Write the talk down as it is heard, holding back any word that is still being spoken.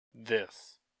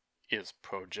This is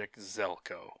Project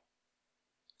Zelco.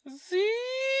 Zelos!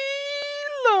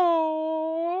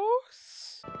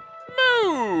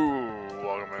 Moo!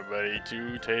 Welcome everybody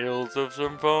to Tales of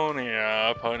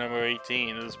Symphonia, part number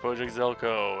 18. This is Project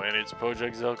Zelco, and it's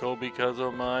Project Zelco because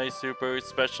of my super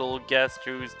special guest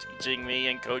who's teaching me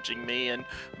and coaching me and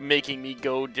making me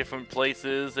go different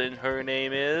places, and her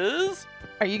name is...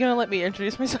 Are you gonna let me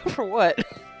introduce myself or what?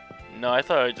 No, I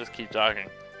thought I'd just keep talking.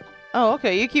 Oh,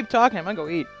 okay, you keep talking, I'm gonna go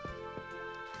eat.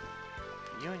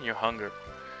 You and your hunger.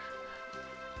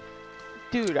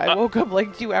 Dude, I woke up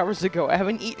like 2 hours ago. I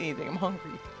haven't eaten anything, I'm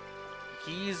hungry.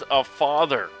 He's a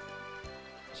father.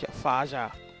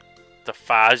 Shafaja. The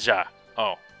Faja.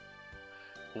 Oh.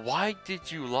 Why did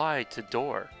you lie to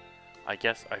Dorr? I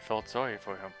guess I felt sorry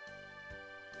for him.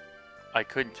 I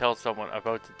couldn't tell someone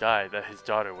about to die that his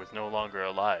daughter was no longer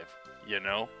alive, you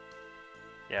know?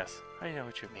 Yes, I know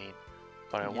what you mean.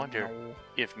 But I wonder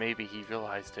if maybe he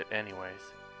realized it anyways.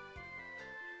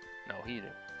 No, he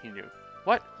knew. He knew.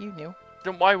 What? You knew.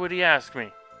 Then why would he ask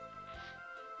me?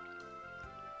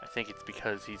 I think it's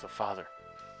because he's a father.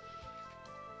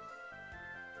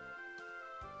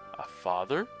 A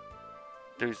father?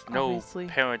 There's no Obviously.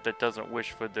 parent that doesn't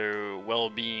wish for the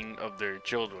well-being of their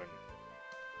children.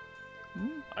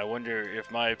 I wonder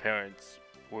if my parents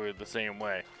were the same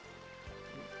way.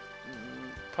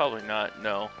 Probably not.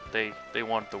 No, they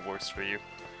want the worst for you.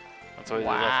 That's why they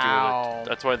left you with a,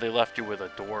 that's why they left you with a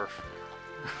dwarf.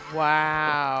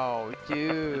 Wow,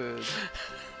 dude.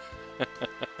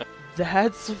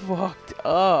 That's fucked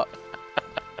up.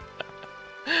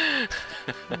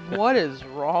 What is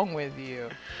wrong with you?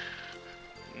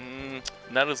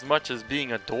 Not as much as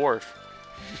being a dwarf.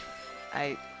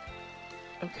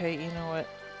 Okay, you know what?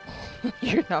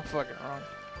 You're not fucking wrong.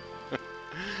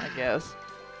 I guess.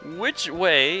 Which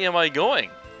way am I going?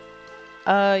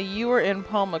 You are in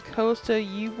Palma Costa.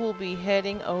 You will be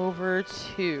heading over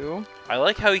to... I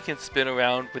like how he can spin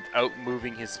around without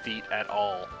moving his feet at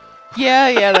all.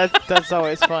 Yeah, that's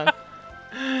always fun.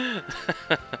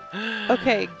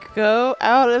 Okay, go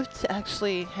out of...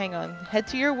 actually, hang on. Head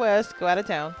to your west. Go out of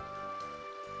town.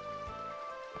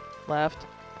 Left.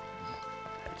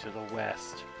 Head to the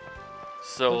west.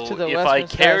 So, to the if I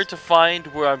western care skies. to find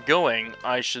where I'm going,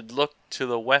 I should look to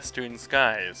the western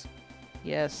skies.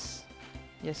 Yes.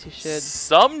 Yes, you should.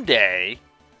 Someday...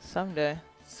 Someday.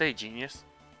 Say, genius,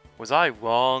 was I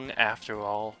wrong after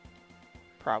all?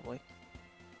 Probably.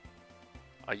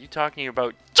 Are you talking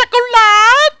about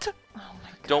chocolate? Oh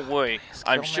my god. Don't worry, Please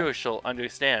I'm kill sure me. she'll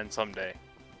understand someday.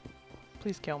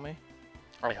 Please kill me.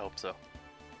 I hope so.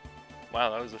 Wow,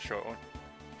 that was a short one.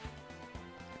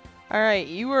 Alright,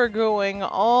 you are going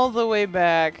all the way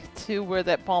back to where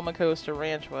that Palma Costa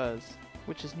ranch was,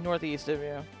 which is northeast of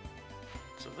you.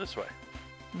 So this way.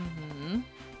 Mm-hmm.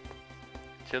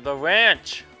 To the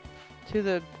ranch! To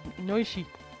the Nishi.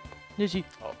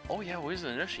 Oh yeah, where's the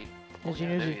Nushi? Oh, Nushi, yeah,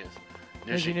 there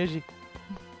Nushi. he is.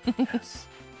 Nishi. Yes.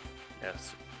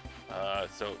 Yes.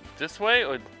 So this way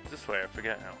or this way? I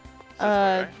forget now. It's this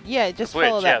way, right? Yeah, just The bridge,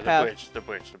 follow that path. the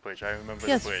bridge. I remember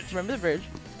Yes, the bridge. remember the bridge.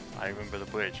 I remember the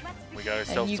bridge. We got And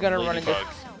ourselves you some gotta run into...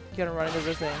 ladybugs. You gotta run into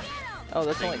the thing. Oh,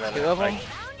 that's Thing only that 2 of them?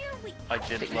 I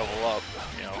didn't level up,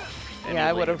 you know. Any Yeah,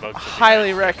 I would have ladybugs would be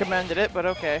highly nice. recommended it, but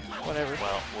okay, whatever.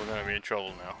 Well, we're gonna be in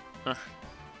trouble now.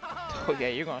 Oh yeah,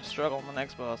 you're gonna struggle in the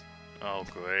next boss. Oh,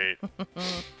 great. The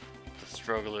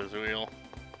struggle is real.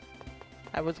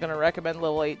 I was gonna recommend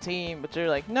level 18, but you're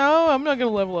like, no, I'm not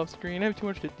gonna level up screen. I have too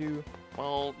much to do.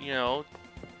 Well, you know,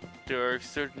 there are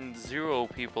certain zero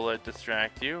people that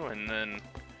distract you, and then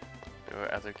there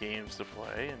are other games to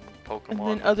play, and Pokemon And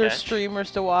then to other catch.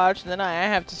 streamers to watch, and then I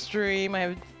have to stream. I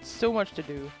have so much to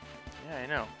do. Yeah, I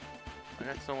know. I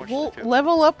got so much Well, to do.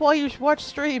 level up while you watch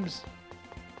streams.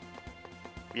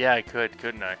 Yeah, I could,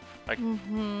 couldn't I?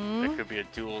 Mm-hmm. That could be a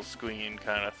dual screen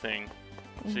kind of thing.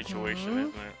 Situation, Mhm.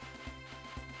 isn't it?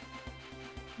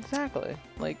 Exactly.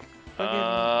 Like,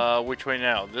 fucking... Which way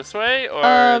now? This way or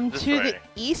this to way? the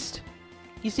east.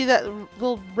 You see that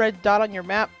little red dot on your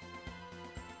map?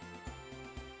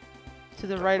 To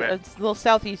the right, red- it's a little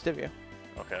southeast of you.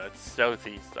 Okay, that's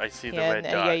southeast. I see the Yeah, red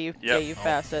and, dot. yeah, you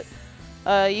passed it.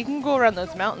 You can go around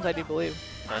those mountains, I do believe.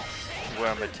 That's where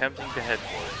I'm attempting to head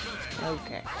for.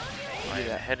 Okay. I'm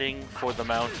heading for the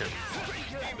mountains.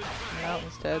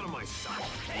 Mountains dead.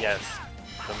 Yes,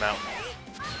 the mountains.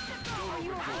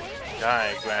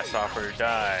 Die, grasshopper,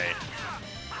 die.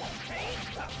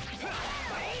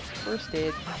 First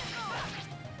aid.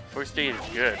 First aid is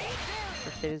good.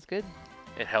 First aid is good.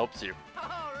 It helps you.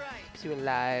 Keeps you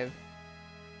alive.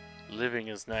 Living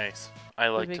is nice. I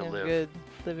like Living to is live. good.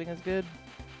 Living is good.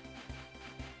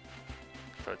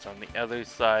 So it's on the other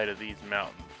side of these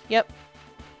mountains. Yep.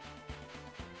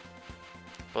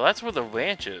 Well, that's where the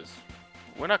ranch is.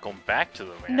 We're not going back to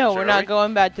the ranch. No, we're are not we?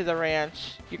 going back to the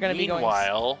ranch. You're gonna be going.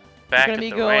 Meanwhile, You're back gonna at be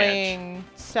the ranch. going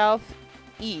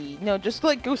southeast. No, just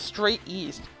like go straight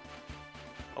east.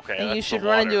 Okay, And that's you should the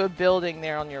run water. into a building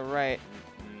there on your right.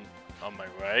 On my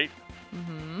right.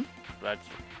 Mm-hmm. That's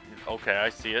okay. I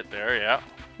see it there. Yeah,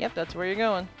 Yep, that's where you're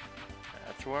going.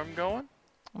 that's where I'm going.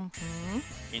 Mm-hmm.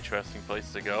 Interesting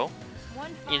place to go.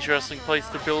 Interesting place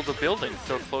to build a building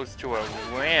so close to a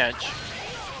ranch.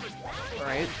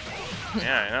 Right.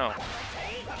 Yeah, I know.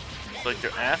 It's like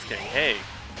they're asking, hey,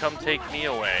 come take me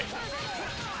away.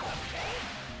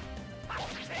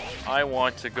 I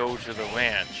want to go to the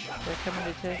ranch. They're coming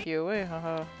to take you away,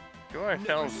 haha. You know what I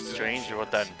found strange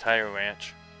about that entire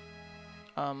ranch?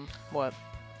 What?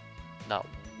 Not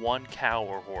one cow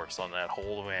or horse on that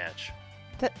whole ranch.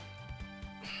 It's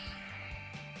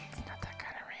not that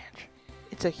kind of ranch.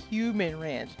 It's a human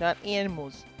ranch, not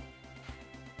animals.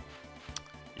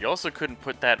 You also couldn't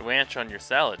put that ranch on your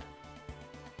salad.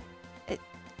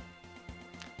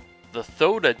 The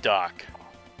Thoda Dock.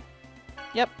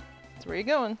 Yep, that's where you're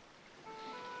going.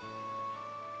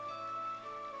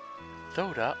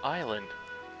 Thoda Island.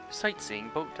 Sightseeing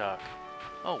boat dock.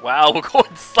 Oh wow, we're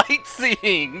going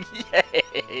sightseeing!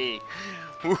 Yay!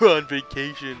 We're on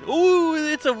vacation. Ooh,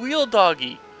 it's a real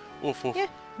doggy. Oof, oof. Yeah,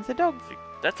 it's a dog.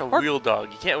 That's a Or- real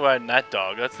dog. You can't ride that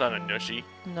dog. That's not a Nushi.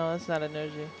 No, that's not a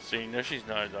nosy. See, Nushi's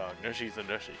not a dog. Nushi's a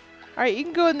Nushi. Alright, you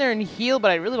can go in there and heal, but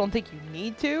I really don't think you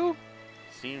need to.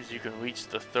 Seems you can reach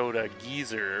the Thoda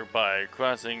Geyser by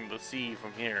crossing the sea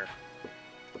from here.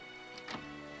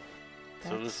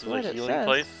 So this That's is what a it healing says.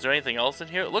 place. Is there anything else in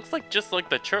here? It looks like just like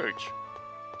the church.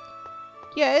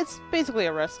 Yeah, it's basically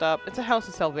a rest stop. It's a house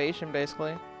of salvation,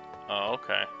 basically. Oh,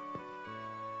 okay.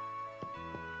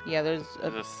 Yeah, there's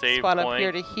There's a a save spot point. up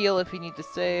here to heal if you need to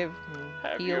save and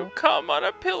Have heal. you come on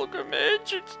a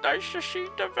pilgrimage? It's nice to see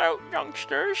devout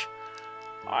youngsters.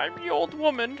 I'm the old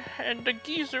woman, and the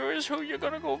geezer is who you're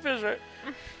gonna go visit.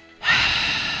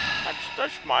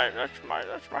 that's my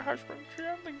husband.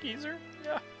 Yeah, the geezer.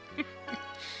 Yeah.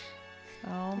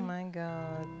 Oh my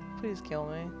god. Please kill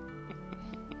me.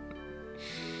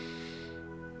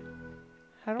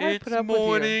 How do I put up with you?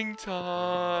 morning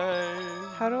time.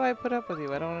 How do I put up with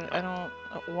you? I don't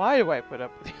why do I put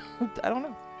up with you? I don't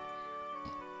know.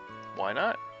 Why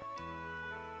not?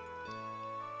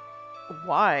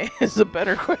 Why is a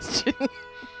better question.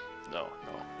 No.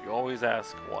 You always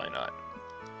ask why not.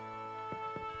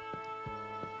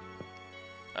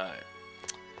 Alright.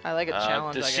 I like a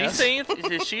challenge, Does I she guess. say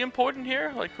is she important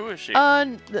here? Like, who is she?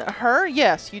 Her?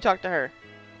 Yes, you talk to her.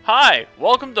 Hi,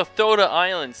 welcome to Thoda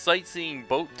Island Sightseeing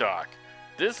Boat Dock.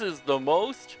 This is the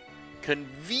most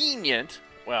convenient,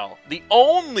 well, the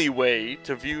only way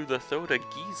to view the Thoda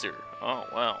Geyser. Oh,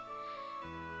 wow.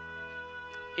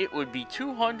 It would be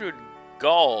 200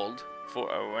 gold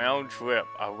for a round trip.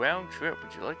 A round trip?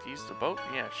 Would you like to use the boat?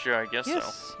 Yeah, sure, I guess so.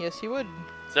 Yes, yes, you would.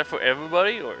 Is that for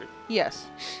everybody, or Yes.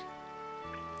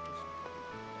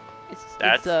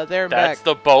 That's- it's there and that's back.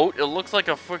 the boat? It looks like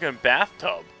a freaking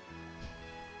bathtub.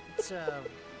 It's a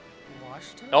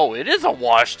wash tub? Oh, it is a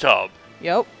wash tub.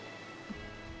 Yep.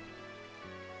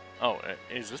 Oh,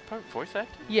 is this part voice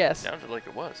acted? Yes. Sounded like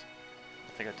it was.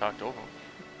 I think I talked over him.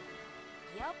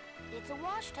 Yep, it's a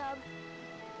wash tub.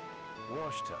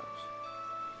 Wash tubs.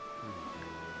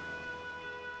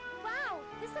 Wow,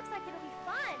 this looks like it'll be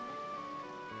fun.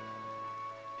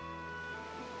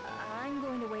 I'm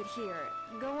going to wait here.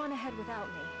 Go on ahead without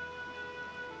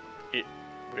me.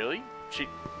 Really?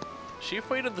 She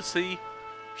afraid of the sea?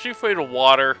 She afraid of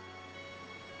water?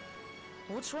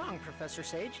 What's wrong, Professor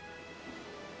Sage?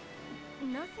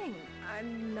 Nothing.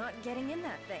 I'm not getting in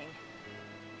that thing.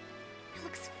 It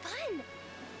looks fun.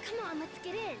 Come on, let's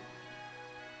get in.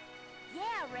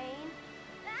 Yeah, Rain.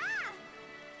 Ah!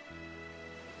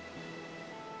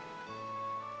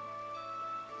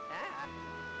 Ah.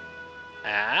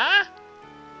 Ah?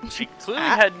 She clearly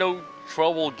had no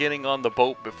trouble getting on the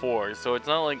boat before, so it's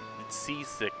not like it's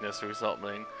seasickness or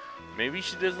something. Maybe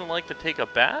she doesn't like to take a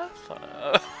bath?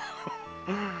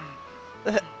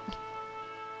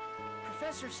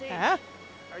 Professor Sage, Ah.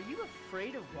 are you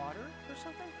afraid of water or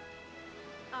something?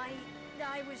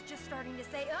 I was just starting to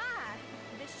say,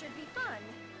 this should be fun.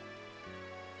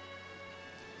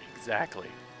 Exactly.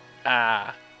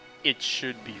 Ah, it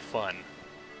should be fun.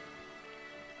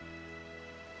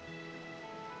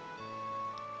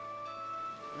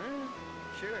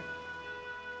 Sure.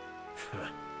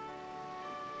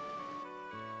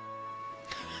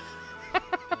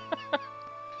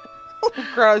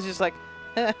 Crow's just like,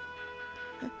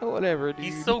 whatever, dude.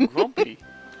 He's so grumpy.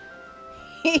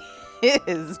 He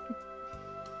is.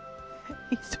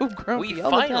 He's so grumpy We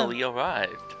all the time. finally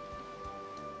arrived.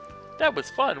 That was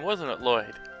fun, wasn't it,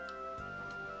 Lloyd?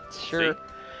 Sure.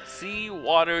 See,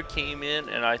 water came in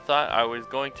and I thought I was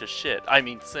going to shit. I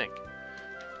mean sink.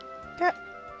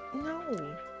 No.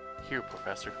 Here,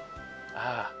 Professor.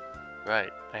 Ah,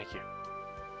 right. Thank you.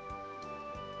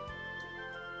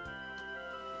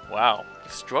 Wow, the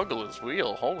struggle is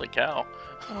real. Holy cow.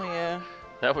 Oh yeah.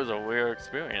 That was a rare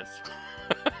experience.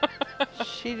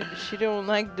 She don't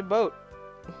like the boat.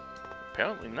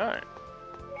 Apparently not.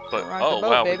 But, Rock the oh boat,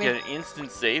 wow, baby. we get an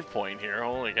instant save point here.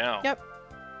 Holy cow. Yep.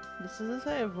 This is a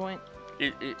save point.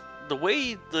 The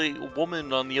way the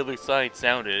woman on the other side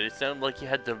sounded, it sounded like you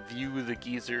had to view the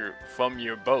geezer from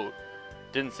your boat.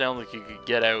 Didn't sound like you could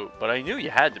get out, but I knew you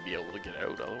had to be able to get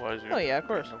out, otherwise Oh yeah, of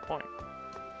course. there's no point.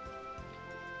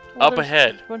 Well, Up there's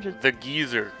ahead, a bunch of the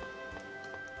geezer.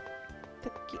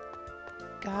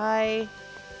 guy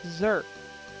Zer.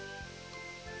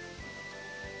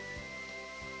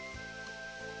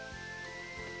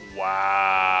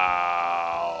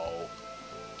 Wow.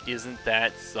 Isn't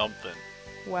that something?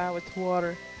 Wow, it's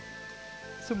water.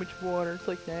 So much water. It's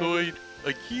like that. Lloyd,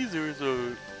 a geyser is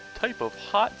a type of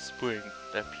hot spring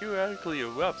that periodically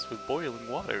erupts with boiling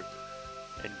water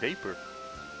and vapor.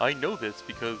 I know this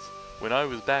because when I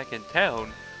was back in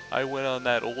town, I went on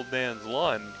that old man's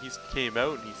lawn and he came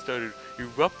out and he started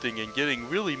erupting and getting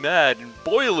really mad and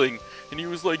boiling, and he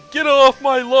was like, "Get off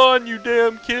my lawn, you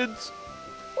damn kids!"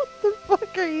 What the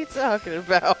fuck are you talking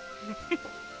about?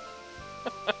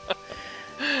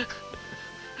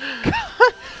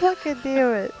 God fucking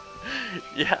damn it.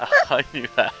 Yeah, I knew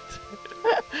that.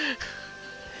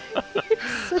 You're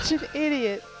such an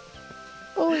idiot.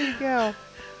 Holy cow.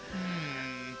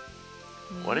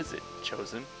 What is it?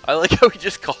 Chosen? I like how he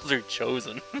just calls her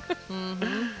Chosen.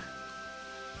 Mm-hmm.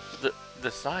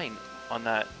 The sign on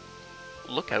that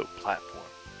lookout platform.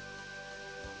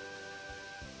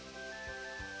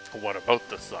 What about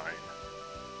the sign?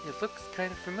 It looks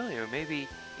kind of familiar. Maybe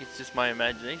it's just my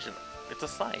imagination. It's a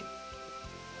sign.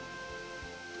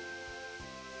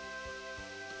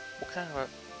 What kind of a...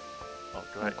 Oh,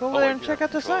 do I... Go over there I and do check have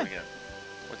out the control sign. again.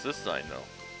 What's this sign,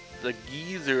 though? The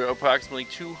geezer approximately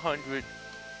 200...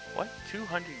 What?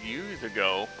 200 years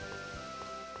ago?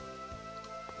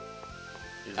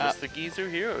 Is this the geezer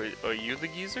here, or are you the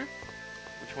geezer?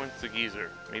 Which one's the geezer?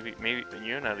 Maybe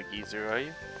you're not a geezer, are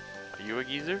you? Are you a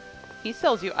geezer? He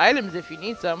sells you items if you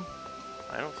need some.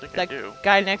 I don't think I That do.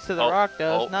 guy next to the rock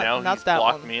does. Oh, now not he's that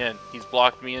blocked one. me in. He's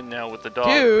blocked me in now with the dog.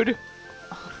 Dude!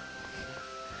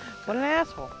 What an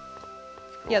asshole.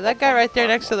 Scroll Yeah, that up guy on right the there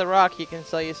bottom next to the rock, he can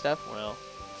sell you stuff. Well,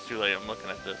 it's too late. I'm looking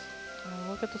at this.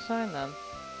 Look at the sign then.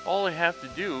 All I have to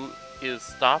do is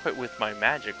stop it with my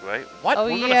magic, right? What? Oh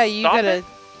We're yeah, gonna you stop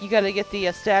gotta it? get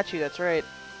the statue. That's right.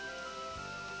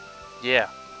 Yeah.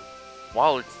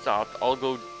 While it's stopped, I'll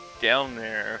go down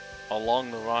there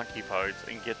along the rocky parts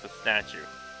and get the statue.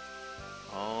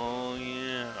 Oh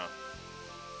yeah.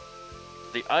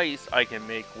 The ice I can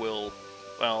make will,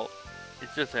 well,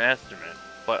 it's just an estimate,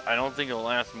 but I don't think it'll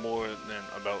last more than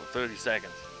about 30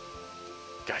 seconds.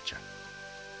 Gotcha.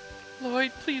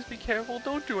 Lloyd, please be careful.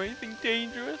 Don't do anything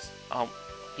dangerous.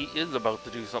 He is about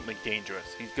to do something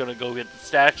dangerous. He's gonna go get the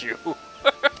statue.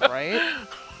 Right?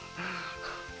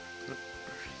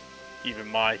 Even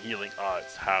my healing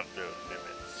arts have their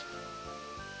limits.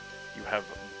 You have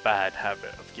a bad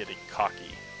habit of getting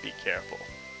cocky. Be careful.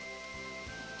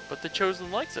 But the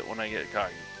Chosen likes it when I get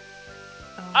cocky.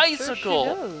 Icicle!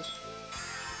 Sure she does.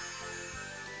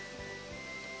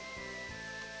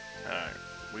 Alright,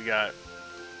 we got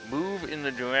move in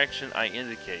the direction I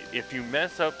indicate. If you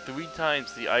mess up 3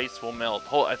 times, the ice will melt.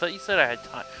 Hold, I thought you said I had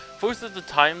time. First it's a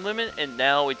time limit, and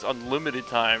now it's unlimited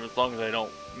time as long as I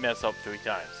don't mess up 3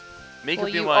 times. Make Well,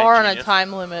 up your you mind, are on a genius.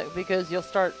 time limit because you'll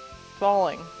start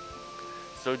falling.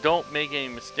 So don't make any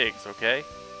mistakes, okay?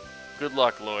 Good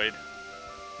luck, Lloyd.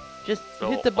 Just So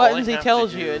hit the all I buttons he have to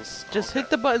tells do- you. It's just okay. hit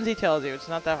the buttons he tells you. It's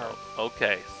not that hard.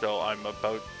 Okay, so I'm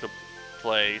about to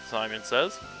play Simon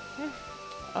Says,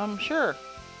 Sure.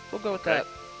 We'll go with Okay. that.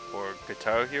 or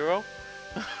Guitar Hero.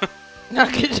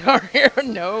 Not Guitar Hero,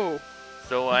 no.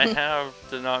 So I have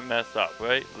to not mess up,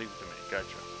 right? Leave it to me.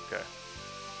 Gotcha. Okay.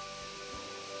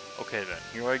 Okay then,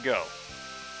 here I go.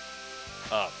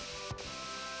 Up.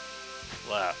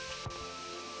 Left.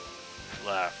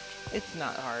 Left. It's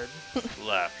not hard.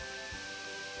 Left.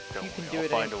 Don't You can worry, do I'll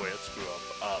it find a any- way to screw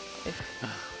up. If-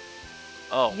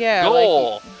 Oh, Yeah, like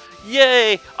goal!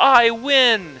 Yay! I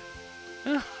win!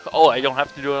 Oh, I don't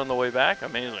have to do it on the way back?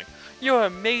 Amazing. You're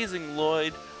amazing,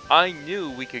 Lloyd. I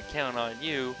knew we could count on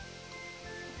you.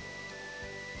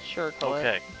 Sure, Colette.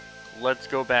 Okay. let's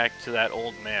go back to that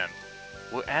old man.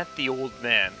 We're at the old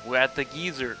man. We're at the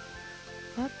geezer.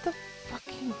 What the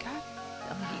fucking god?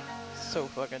 I'm so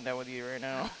fucking done with you right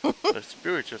now. The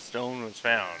spiritual stone was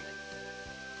found.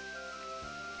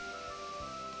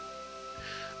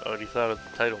 I already thought of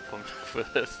the title for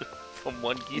this. From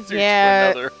one geezer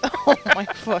Yeah. to another. Oh my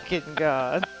fucking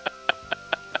god.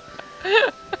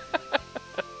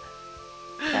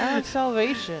 Our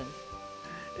salvation.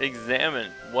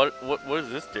 Examine. What does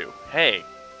this do? Hey,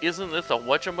 isn't this a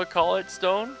whatchamacallit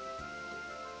stone?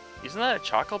 Isn't that a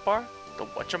chocolate bar? The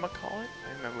whatchamacallit?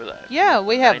 I remember that. Yeah,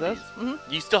 we have 90s. those.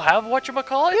 You still have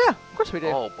whatchamacallit? Yeah, of course we do.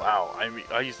 Oh wow,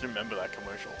 I used to remember that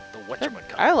commercial. The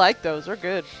whatchamacallit. I like those. They're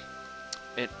good.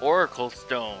 An oracle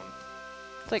stone.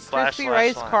 It's like Slash, crispy slash,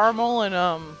 rice, slash. caramel,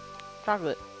 and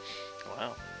chocolate.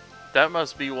 Wow. That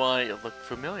must be why it looked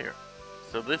familiar.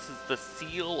 So this is the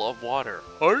seal of water.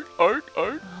 Art. Oh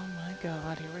my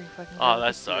god, here we fucking go Oh, with that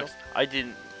the seal. sucks. I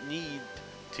didn't need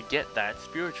to get that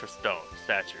spiritual stone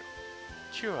statue.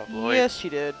 Cheer up, Lloyd. Yes, she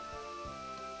did.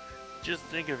 Just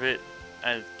think of it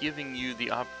as giving you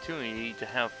the opportunity to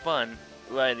have fun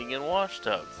riding in wash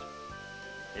tubs.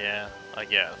 Yeah, I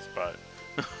guess, but...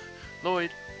 Lloyd,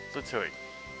 let's hurry.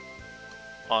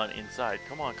 On inside.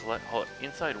 Come on, Colette. Hold it.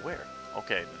 Inside where?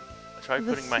 Okay, then. Try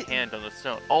The putting my sea- hand on the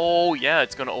stone. Oh, yeah,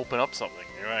 it's gonna open up something.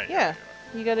 You're right. you're Yeah. right,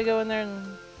 you're You gotta go in there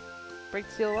and break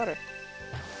the seal of water.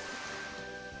 right.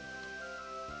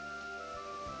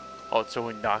 Oh, so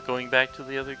we're not going back to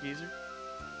the other geezer?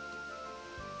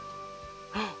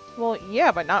 Well,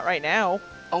 yeah, but not right now.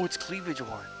 Oh, it's cleavage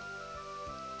horn.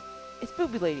 It's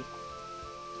Booby Lady.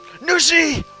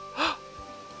 Nushi!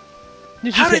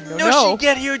 Did How say did no, Nushi no?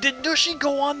 get here? Did Nushi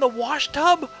go on the wash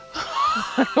tub?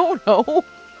 I don't know.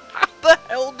 How the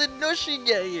hell did Nushi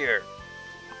get here?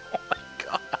 Oh my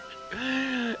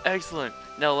god. Excellent.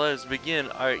 Now let us begin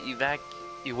our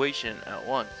evacuation at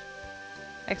once.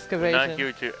 We're Excavation. not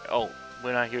here to... Oh,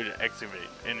 we're not here to excavate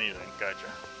anything. Gotcha.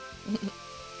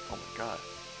 Oh my god.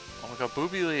 Oh my god,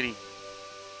 Booby Lady.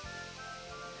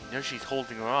 I know she's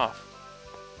holding her off.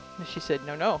 And she said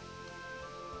no, no.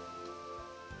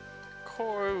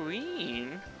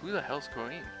 Corrine? Who the hell's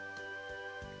Corrine?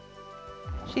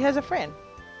 She has a friend.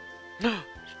 She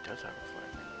does have a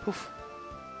friend. Poof.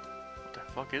 What the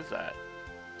fuck is that?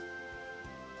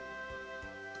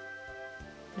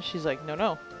 And she's like, no,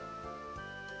 no.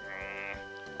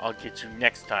 I'll get you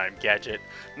next time, Gadget.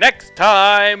 Next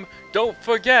time! Don't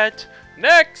forget!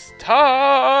 Next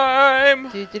time!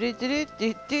 Do, do, do, do,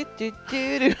 do, do, do,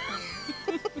 do,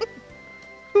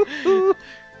 do.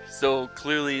 So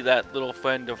clearly that little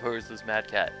friend of hers is Mad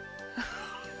Cat.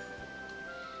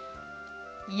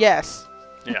 Yes.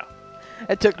 Yeah.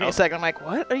 It took me Oh. a second. I'm like,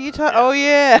 what are you talking? Yeah. Oh,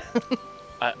 yeah.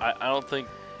 I don't think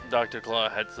Dr. Claw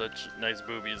had such nice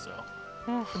boobies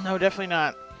though. No, definitely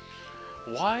not.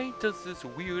 Why does this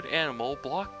weird animal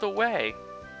block the way?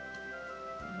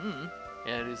 Mm.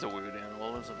 Yeah, it is a weird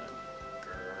animal, isn't it?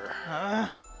 Grr.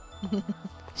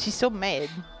 She's so mad.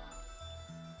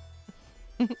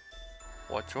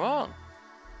 What's wrong?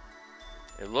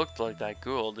 It looked like that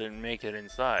girl didn't make it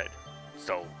inside.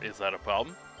 So, is that a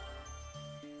problem?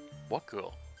 What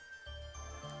girl?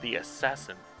 The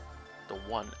assassin. The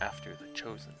one after the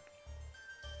chosen.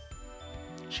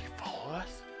 She followed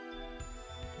us?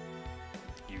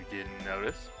 You didn't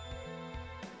notice?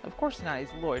 Of course not. He's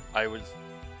Lloyd. I was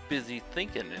busy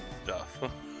thinking and stuff.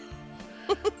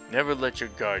 Never let your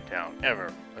guard down,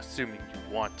 ever, assuming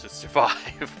you want to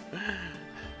survive.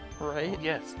 Right? Oh,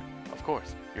 yes, of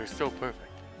course. You're so perfect.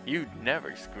 You'd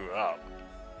never screw up.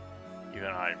 Even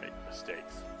I make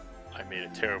mistakes. I made a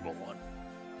terrible one.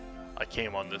 I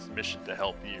came on this mission to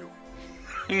help you.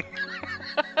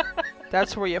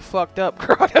 That's where you fucked up,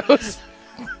 Kratos.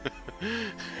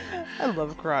 I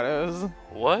love Kratos.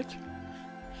 What?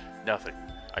 Nothing.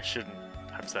 I shouldn't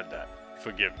have said that.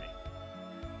 Forgive me.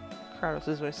 Kratos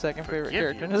is my second favorite Forgive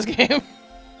character in you? this game.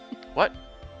 What?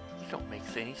 You don't make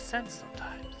any sense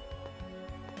sometimes.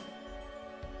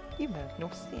 You make no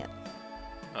sense.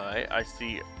 Alright, I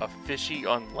see a fishy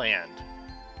on land.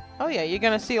 Oh yeah, you're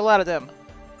gonna see a lot of them.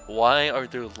 Why are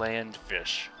there land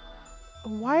fish?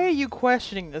 Why are you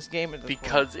questioning this game at this point?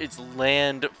 Because it's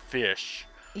land fish.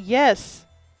 Yes,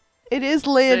 it is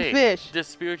land Say, fish. The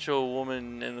spiritual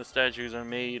woman and the statues are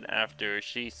made after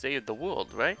she saved the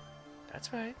world, right?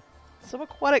 That's right. Some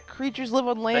aquatic creatures live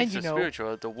on land, Thanks you to know.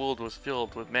 spiritual, the world was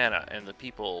filled with manna and the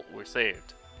people were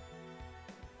saved.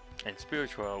 And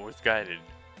spiritual was guided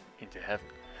into heaven.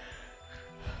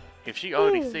 If she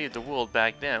already saved the world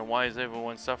back then, why is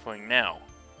everyone suffering now?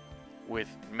 With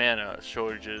mana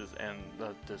shortages and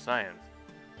the science.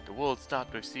 the world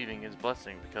stopped receiving his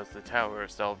blessing because the Tower of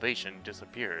Salvation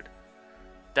disappeared.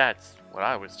 That's what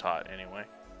I was taught, anyway.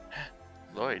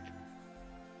 Lloyd,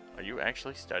 are you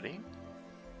actually studying?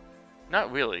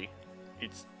 Not really.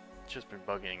 It's just been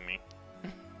bugging me.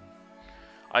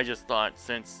 I just thought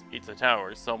since it's a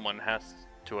tower, someone has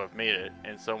to have made it,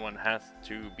 and someone has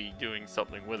to be doing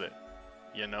something with it.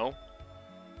 You know?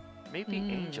 Maybe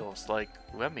angels like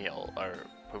Remiel are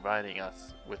providing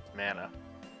us with mana.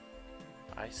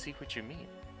 I see what you mean.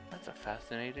 That's a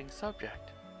fascinating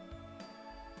subject.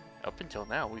 Up until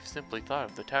now, we've simply thought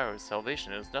of the Tower of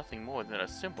Salvation as nothing more than a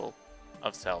symbol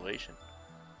of salvation.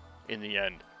 In the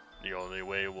end, the only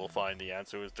way we'll find the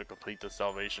answer is to complete the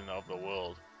salvation of the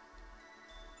world.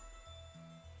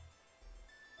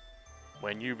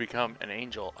 When you become an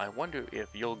angel, I wonder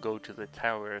if you'll go to the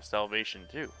Tower of Salvation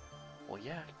too. Well,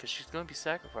 yeah, because she's going to be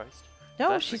sacrificed. No,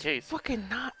 If that's she's the case, fucking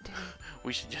not, dude.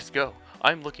 we should just go.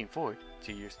 I'm looking forward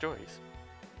to your stories.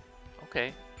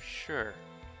 Okay, sure.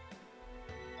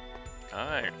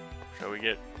 Alright, shall we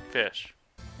get fish?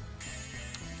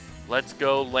 Let's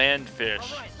go land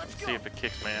fish. Let's see if it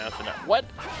kicks my ass or not. What?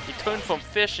 He turned from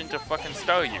fish into fucking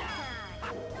Staryu.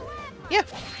 Yeah.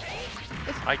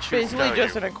 I choose Basically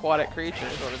just Staryu. an aquatic creature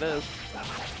is what it is.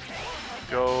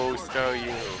 Go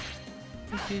Staryu.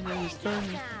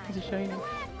 It's a shiny.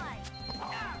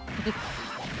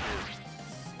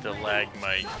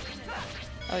 Stalagmite.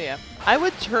 Oh yeah. I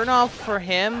would turn off for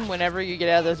him whenever you get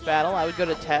out of this battle. I would go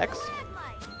to Tex.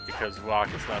 Because rock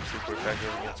is not super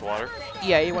effective against water.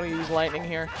 Yeah, you want to use lightning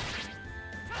here.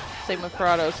 Same with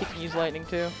Kratos, he can use lightning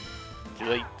too. Do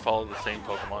they follow the same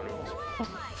Pokemon rules?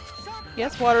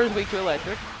 Yes, water is weak to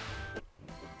electric.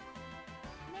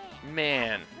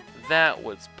 Man, that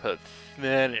was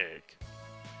pathetic.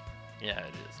 Yeah,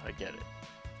 it is. I get it.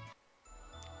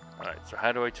 Alright, so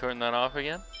how do I turn that off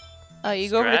again? You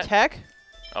go over to Strat? Tech.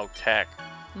 Oh, tech.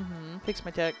 Fix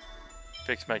my Tech.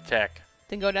 Fix my tech.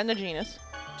 Then go down to Genus.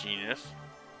 Genius.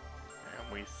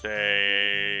 And we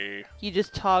say... You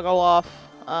just toggle off,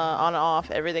 on and off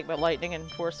everything but lightning and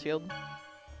force field.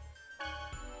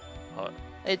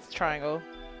 It's triangle.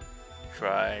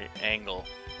 Triangle.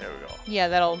 There we go. Yeah,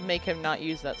 that'll make him not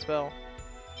use that spell.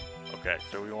 Okay,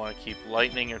 so we want to keep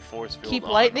lightning and force field Keep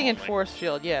on lightning and only. force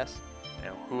field, yes.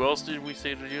 And who else did we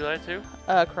say to do that to?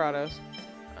 Kratos.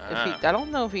 Ah, I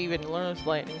don't know if he even learns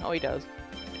lightning. Oh, he does.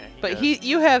 yeah, But does.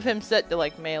 you have him set to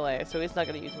like melee, so he's not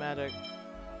gonna use magic.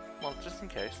 Well, just in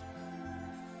case.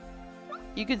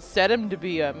 You could set him to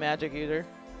be a magic user.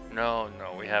 No,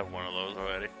 we have one of those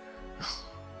already.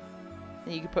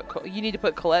 And you could put you need to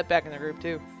put Colette back in the group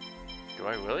too. Do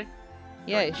I really?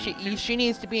 Yeah, I need to? she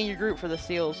needs to be in your group for the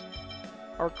seals.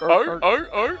 Or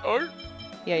Art.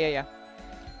 yeah.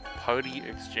 Party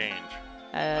exchange.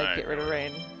 Get Alright, rid of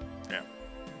rain. Yeah.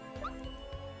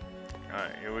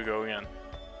 Alright, here we go again.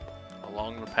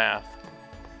 Along the path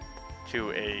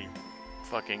to a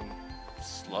fucking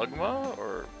slugma,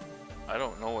 or I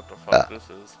don't know what the fuck this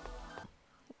is.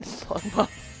 Slugma.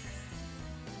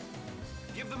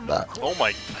 Oh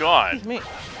my god! Excuse me.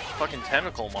 Fucking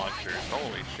tentacle monsters,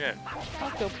 holy shit.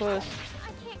 Octopus.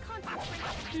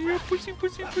 Yeah, pussy.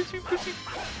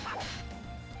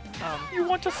 You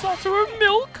want a saucer of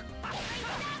milk?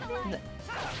 No?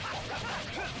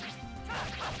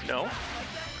 No.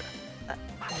 What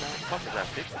the fuck is that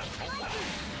big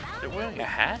thing? Is it wearing a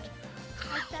hat?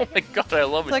 Oh my god, I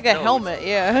love It's it. like a helmet,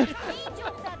 yeah.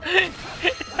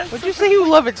 Would you say you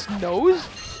love its nose?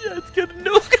 Yeah, it's got a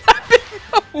nose. Look at that big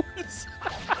nose.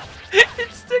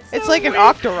 It sticks It's out like an way-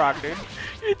 Octorok, dude.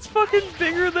 It's fucking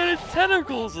bigger than its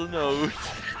tentacles, the nose.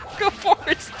 Go for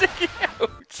it, sticking out.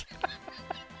 Just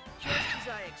as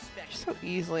I expected. So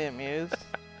easily amused.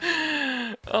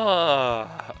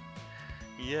 Ah,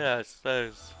 yes,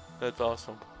 that's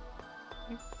awesome.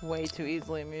 Way too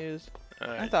easily amused.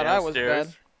 Alright, thought I was downstairs,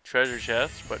 bad. Treasure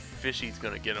chest, but Fishy's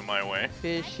gonna get in my way.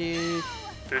 Fishy.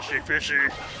 Fishy.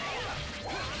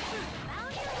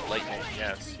 Lightning,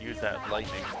 yes, use that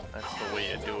lightning. That's the way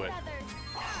you do it.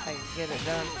 I can get it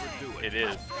done. It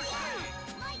is.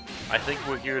 I think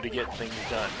we're here to get things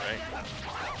done, right?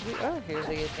 We are here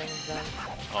to get things done.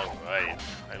 Alright.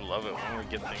 I love it when we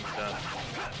get things done.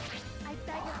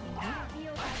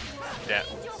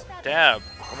 Stab!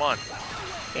 Come on.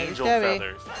 Angel stabby.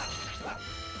 feathers.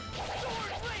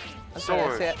 That's what I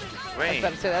Sword. said. I was Rain.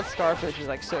 about to say that starfish is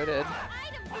like so dead.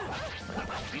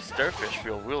 These starfish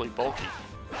feel really bulky.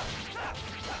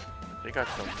 They got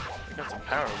some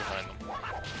power behind them.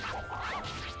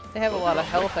 They have a lot of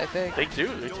health, I think. They do.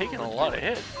 They're taking a lot of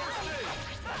hits.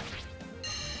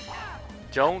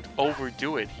 Don't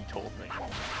overdo it, he told me.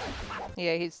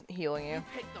 Yeah, he's healing you.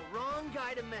 Picked the wrong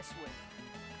guy to mess with.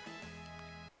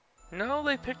 No,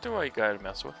 they picked the right guy to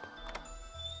mess with.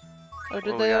 Oh, What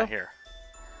did do they? we got here?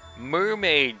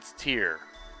 Mermaid's tier.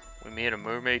 We made a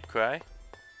mermaid cry.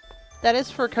 That is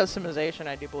for customization,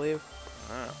 I do believe.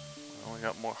 Oh, well, we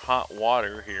got more hot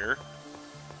water here.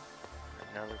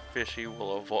 Another fishy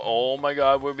will evolve. Oh my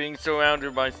god, we're being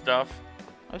surrounded by stuff.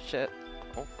 Oh shit.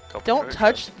 Oh, couple Don't treasure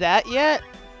touch chests. that yet.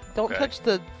 Don't Okay. touch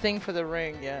the thing for the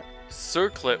ring yet.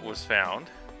 Circlet was found.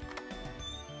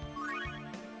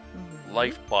 Mhm.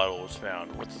 Life bottle was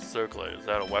found. What's a circlet? Is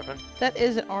that a weapon? That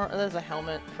is an that is a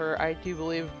helmet for, I do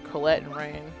believe, Colette and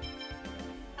Rain.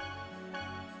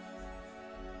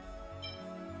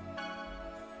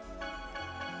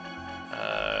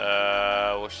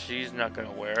 Well, she's not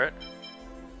gonna wear it.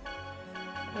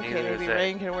 Okay, Neither is maybe they.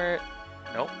 Rain can wear it.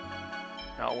 Nope.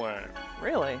 Not wearing it.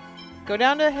 Really? Go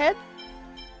down to the head?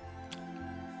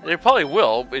 They probably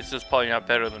will, but it's just probably not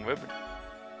better than ribbon.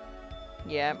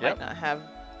 Yeah, it Yep. might not have.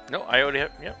 No, I already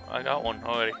have. Yep, I got one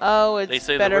already. Oh, it's They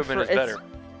say the better ribbon for is better.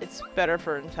 It's better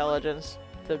for intelligence.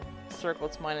 The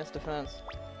circlet's minus defense.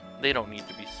 They don't need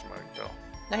to be smart though.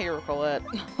 Now you're Colette.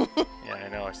 Yeah, I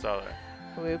know. I saw that.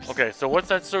 Whoops. Okay, so what's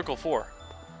that circle for?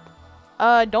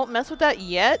 Don't mess with that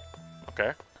yet.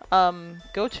 Okay.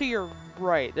 Go to your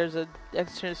right. There's a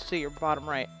entrance to your bottom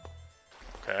right.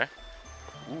 Okay.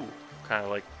 Ooh, kind of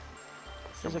like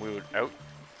some There's a- weird outside.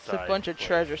 There's a bunch of place.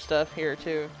 treasure stuff here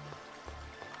too.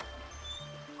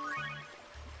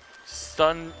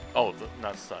 Stun. Oh,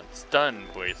 not stun. Stun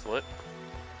bracelet.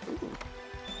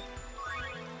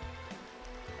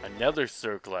 Another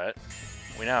circlet.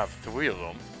 We now have 3 of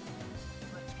them.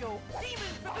 Let's go.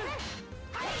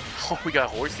 Oh, we got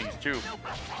horsies too.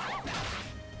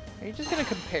 Are you just gonna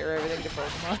compare everything to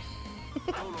Pokemon?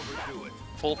 Don't overdo it.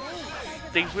 Well,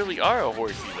 they really are a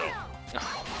horsey though.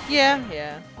 Yeah,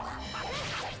 yeah.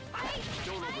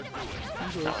 Don't overdo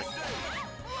it. Not like-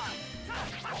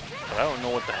 But I don't know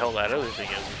what the hell that other thing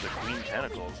is with the green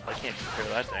tentacles. I can't compare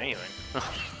that to anything.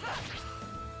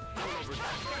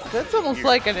 That's almost Weird.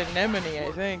 like an anemone,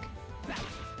 I think.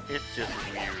 It's just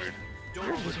weird.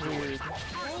 You're just weird.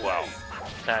 Wow,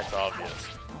 that's obvious.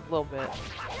 A little bit.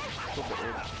 A little bit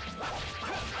weird.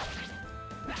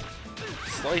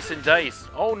 Slice and dice.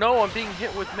 Oh no, I'm being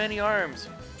hit with many arms.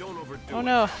 Don't overdo it. Oh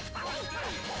no.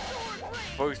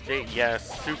 First aid,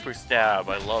 yes. Super stab,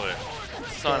 I love it.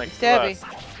 Sonic Stabby.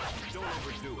 thrust. Don't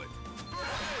overdo it.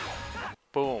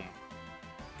 Boom.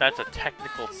 That's a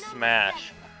technical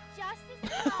smash.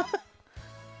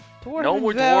 Dwarven No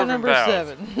more vow dwarven number vows.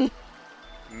 7.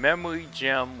 Memory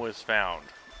gem was found.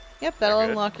 Yep, that'll Good.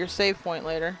 unlock your save point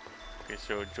later. Okay,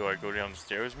 so do I go down the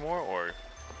stairs more or?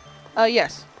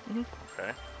 Yes. Mhm.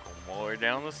 Okay, go more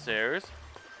down the stairs.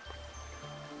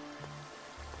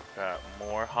 Got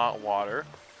more hot water.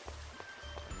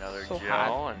 Another So gel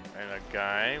hot. and a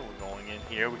guy. We're going in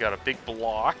here. We got a big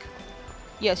block.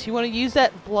 Yes, you want to use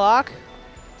that block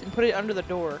and put it under the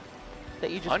door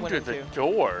that you just went Under into. the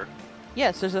door.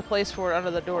 Yes, there's a place for it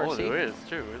under the door, Oh, see? there is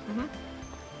too, isn't there?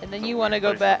 And then That's a you want to weird go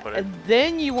place to back, put it. and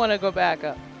then you want to go back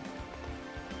up.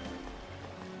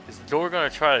 Is the door gonna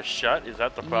try to shut? Is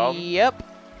that the problem? Yep.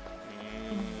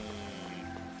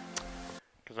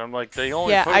 Because I'm like, the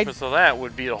only Yeah, I- purpose of that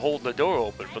would be to hold the door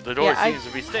open, but the door Yeah, I- seems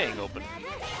to be staying open.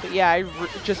 But yeah, I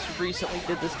just recently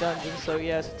did this dungeon, so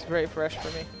yes, it's very fresh for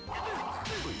me.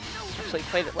 Actually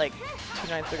played it like 2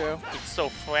 nights ago. It's so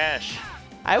fresh.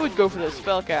 I would go for the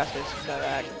spellcasters from that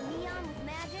act. Neon with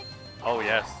magic? Oh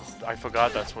yes, I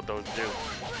forgot that's what those do.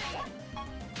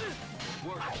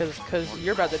 Because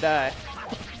you're about to die.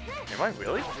 Am I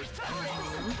really?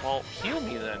 Well, heal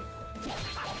me then.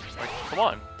 Like, come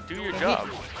on, do your job.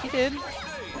 He did.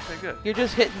 Okay, good. You're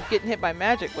just getting hit by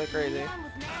magic like crazy. Neon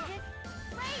with magic?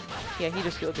 Yeah, he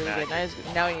just healed you again.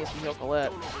 Now he needs to heal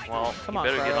Colette. Well, Come you on,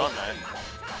 better get Carl. on that.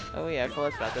 Oh yeah,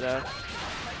 Colette's about to die.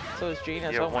 So is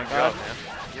Gina. You Oh have my one god. job, man.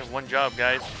 You have one job,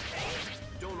 guys.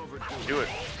 Don't overdo it. Do it.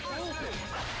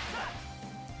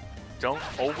 Don't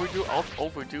overdo. I'll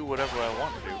overdo whatever I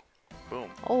want to do. Boom.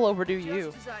 I'll overdo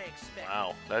you. Just as I expected.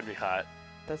 Wow, that'd be hot.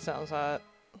 That sounds hot.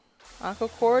 Aqua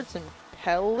quartz and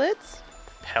pellets?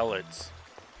 Pellets.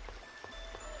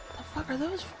 The fuck are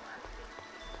those for?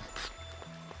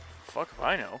 Fuck if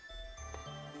I know.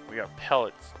 We got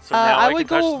pellets. So now I can would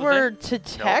touch go the over thing? to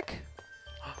tech.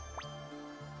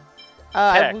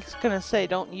 I Tech. was gonna say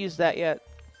don't use that yet.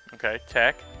 Okay,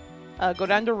 tech. Go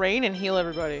down to rain and heal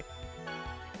everybody.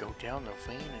 Go down the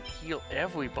vein and heal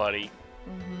everybody.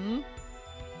 Mm-hmm.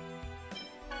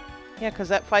 Yeah, because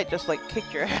that fight just like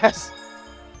kicked your ass.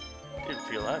 Didn't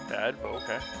feel that bad, but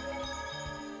okay.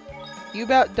 You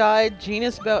about died.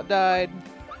 Gina's about died.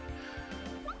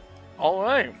 All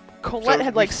right. Colette So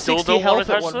had we like still 60 don't wanna health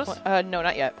at touch one this? point. No,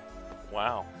 not yet.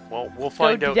 Wow. Well, we'll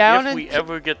find out down if we and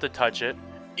ever get to touch it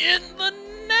in the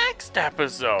next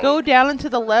episode. Go down and to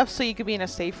the left so you could be in a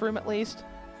safe room at least.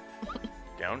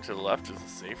 Down to the left is a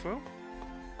safe room?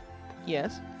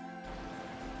 Yes.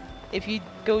 If you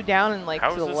go down and like How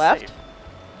to is the this left, safe?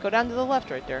 go down to the left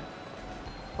right there.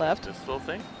 Left. This little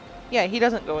thing? Yeah, he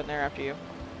doesn't go in there after you.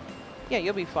 Yeah,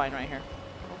 you'll be fine right here.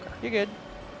 Okay. You're good.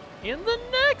 In the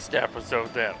next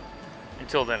episode then.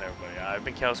 Until then, everybody, I've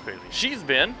been Cal Crazy. She's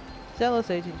been Zealous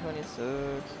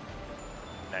 1826.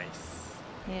 nice.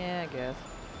 Yeah, I guess.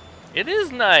 It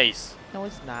is nice. No,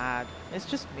 it's not. It's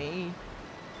just me.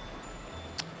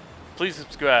 Please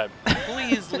subscribe.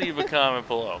 Please leave a comment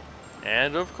below.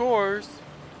 And of course,